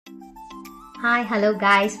Hi, hello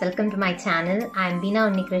guys, welcome to my channel. I'm Veena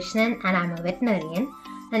Unnikrishnan and I'm a veterinarian.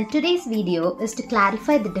 And today's video is to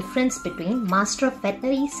clarify the difference between Master of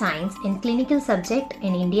Veterinary Science in clinical subject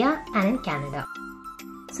in India and in Canada.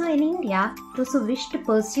 So in India, those who wish to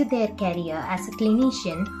pursue their career as a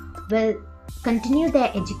clinician will continue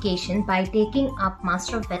their education by taking up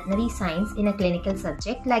Master of Veterinary Science in a clinical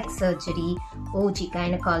subject like surgery, OG,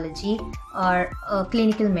 gynecology or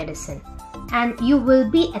clinical medicine. And you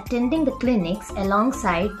will be attending the clinics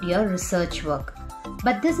alongside your research work.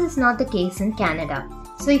 But this is not the case in Canada.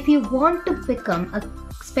 So if you want to become a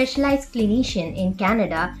specialized clinician in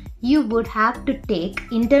Canada, you would have to take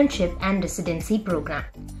internship and residency program.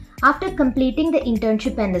 After completing the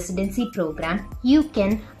internship and residency program, you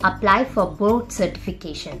can apply for board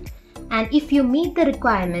certification. And if you meet the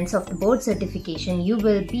requirements of the board certification, you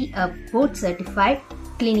will be a board certified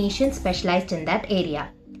clinician specialized in that area.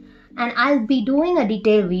 And I'll be doing a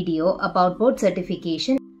detailed video about board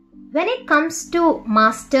certification. When it comes to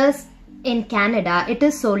masters in Canada, it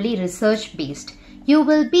is solely research based. You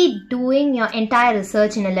will be doing your entire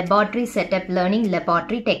research in a laboratory setup, learning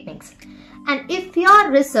laboratory techniques. And if your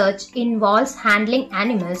research involves handling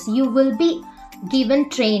animals, you will be given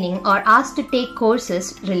training or asked to take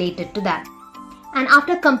courses related to that. And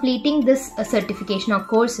after completing this certification or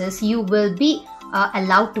courses, you will be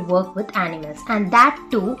allowed to work with animals, and that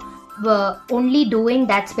too only doing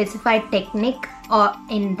that specified technique or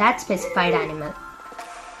in that specified animal.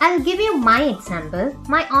 I'll give you my example.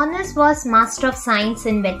 My honors was Master of Science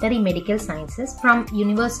in Veterinary Medical Sciences from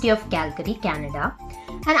University of Calgary, Canada.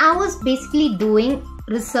 And I was basically doing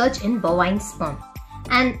research in bovine sperm.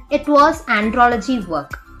 And it was andrology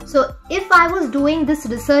work. So if I was doing this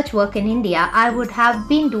research work in India, I would have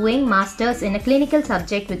been doing masters in a clinical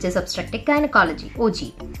subject which is obstetric gynecology,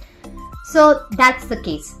 OG. So that's the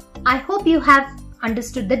case. I hope you have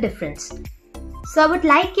understood the difference. So I would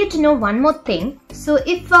like you to know one more thing. So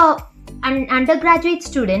if an undergraduate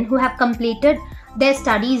student who have completed their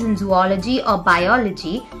studies in zoology or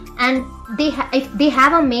biology and if they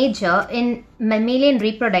have a major in mammalian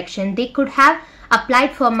reproduction, they could have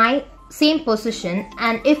applied for my same position,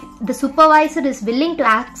 and if the supervisor is willing to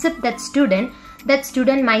accept that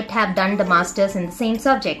student might have done the masters in the same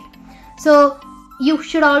subject. So you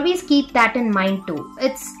should always keep that in mind too.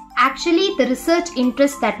 It's actually the research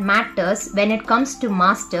interest that matters when it comes to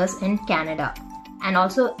masters in Canada, and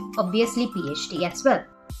also obviously PhD as well.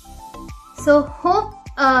 So hope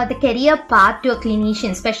the career path to a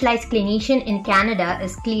clinician, specialized clinician in Canada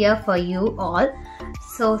is clear for you all.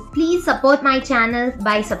 So please support my channel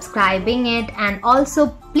by subscribing it, and also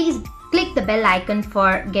please click the bell icon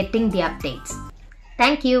for getting the updates.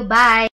 Thank you. Bye.